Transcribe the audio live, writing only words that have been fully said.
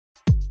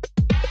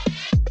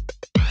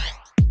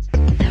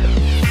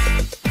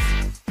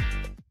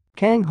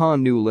Kang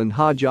Ha-neul and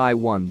Ha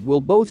Ji-won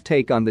will both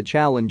take on the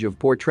challenge of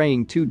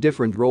portraying two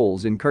different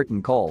roles in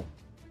Curtain Call.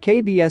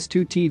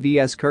 KBS2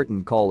 TV's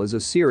Curtain Call is a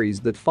series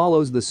that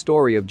follows the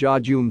story of Ja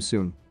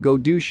Jum-soon, Go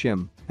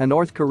Do-shim, a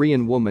North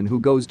Korean woman who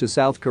goes to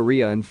South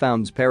Korea and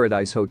founds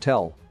Paradise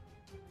Hotel.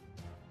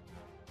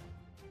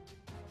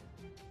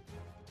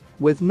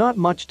 With not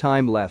much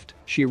time left,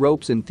 she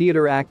ropes in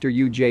theater actor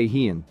Yoo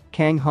Jae-hyun,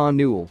 Kang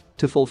Ha-neul,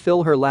 to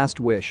fulfill her last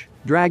wish,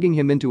 dragging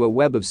him into a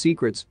web of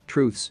secrets,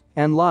 truths,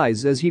 and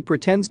lies as he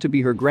pretends to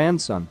be her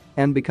grandson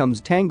and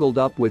becomes tangled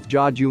up with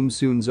Ja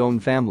Jum-soon's own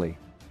family.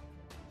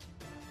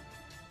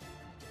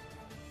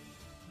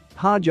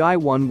 Ha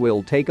Ji-won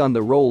will take on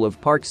the role of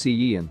Park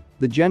Si-yeon,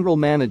 the general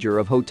manager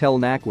of Hotel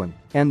Nakwon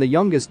and the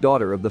youngest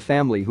daughter of the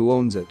family who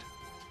owns it.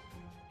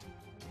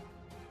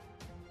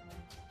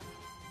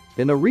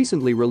 In a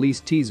recently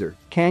released teaser,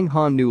 Kang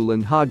Ha-neul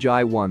and Ha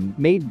Ji-won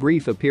made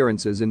brief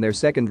appearances in their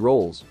second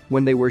roles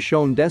when they were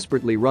shown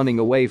desperately running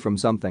away from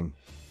something.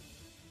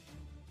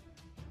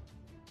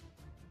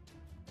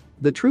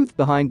 The truth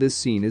behind this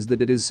scene is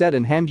that it is set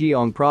in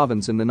Hamgyong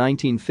province in the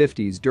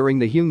 1950s during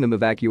the Hungnam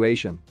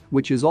evacuation,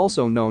 which is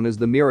also known as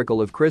the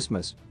Miracle of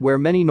Christmas, where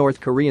many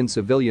North Korean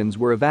civilians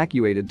were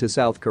evacuated to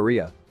South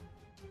Korea.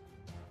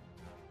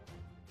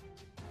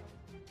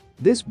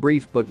 This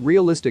brief but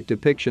realistic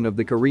depiction of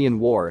the Korean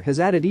War has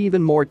added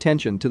even more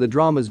tension to the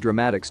drama's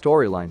dramatic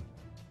storyline.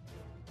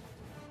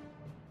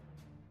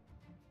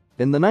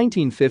 In the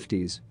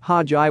 1950s,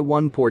 Ha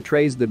Ji-won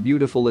portrays the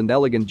beautiful and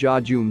elegant Ja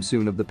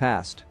Jum-soon of the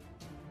past.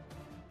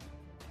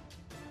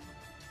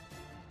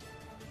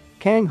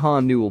 Kang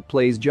Ha-neul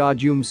plays Ja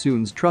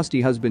Jum-soon's trusty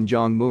husband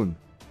Jong-moon.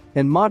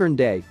 In modern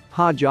day,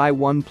 Ha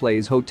Ji-won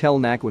plays Hotel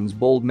Nakwon's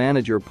bold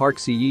manager Park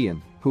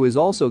Si-yeon, who is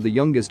also the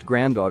youngest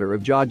granddaughter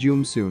of Ja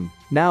Jum-soon,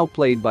 now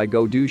played by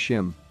Go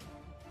Do-shim.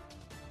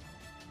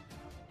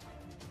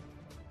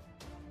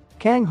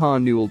 Kang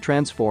Ha-neul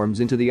transforms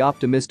into the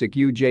optimistic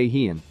Yoo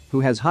Jae-hyun, who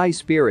has high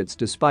spirits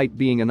despite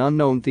being an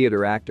unknown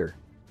theater actor.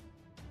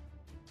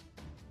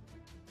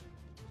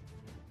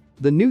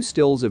 The new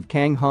stills of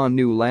Kang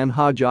Ha-neul and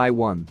Ha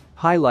Ji-won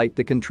highlight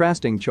the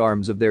contrasting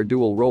charms of their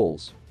dual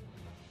roles.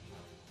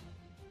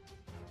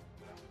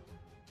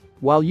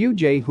 While Yoo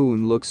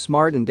Jae-hyun looks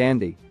smart and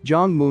dandy,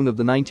 Jong-moon of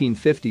the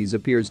 1950s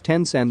appears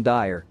tense and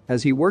dire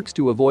as he works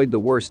to avoid the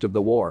worst of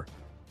the war.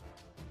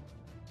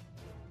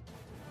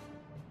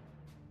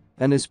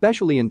 An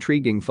especially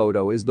intriguing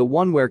photo is the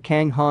one where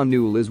Kang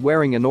Ha-neul is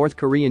wearing a North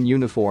Korean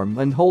uniform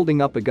and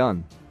holding up a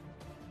gun.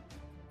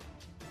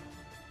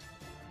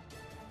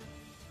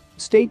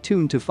 Stay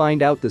tuned to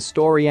find out the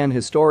story and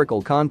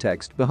historical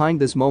context behind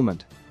this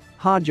moment.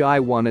 Ha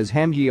Ji-won as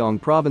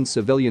Hamgyong province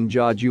civilian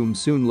Ja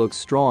Jum-soon looks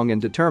strong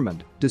and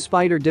determined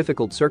despite her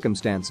difficult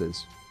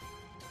circumstances.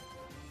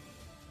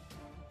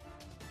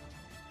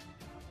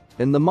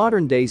 In the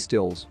modern-day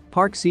stills,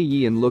 Park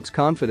Si-yeon looks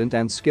confident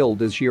and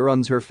skilled as she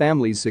runs her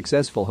family's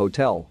successful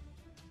hotel.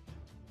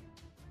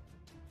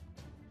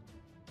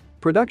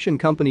 Production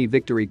company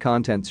Victory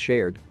Contents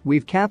shared,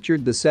 "We've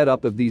captured the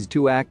setup of these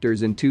two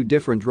actors in two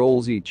different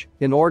roles each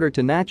in order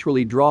to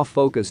naturally draw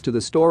focus to the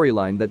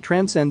storyline that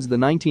transcends the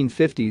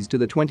 1950s to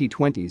the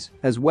 2020s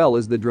as well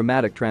as the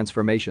dramatic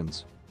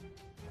transformations."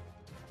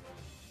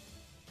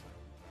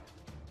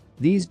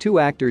 These two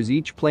actors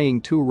each playing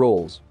two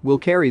roles will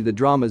carry the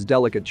drama's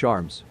delicate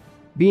charms.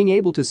 Being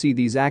able to see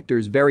these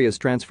actors' various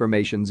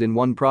transformations in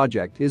one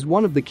project is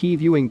one of the key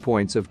viewing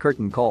points of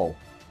Curtain Call.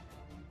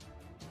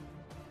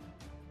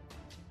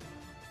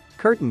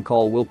 Curtain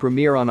Call will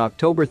premiere on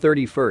October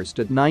 31st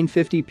at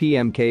 9:50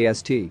 p.m.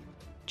 KST.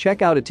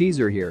 Check out a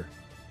teaser here.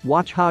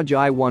 Watch Ha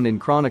Ji-won in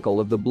Chronicle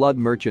of the Blood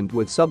Merchant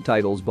with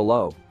subtitles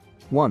below.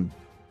 1.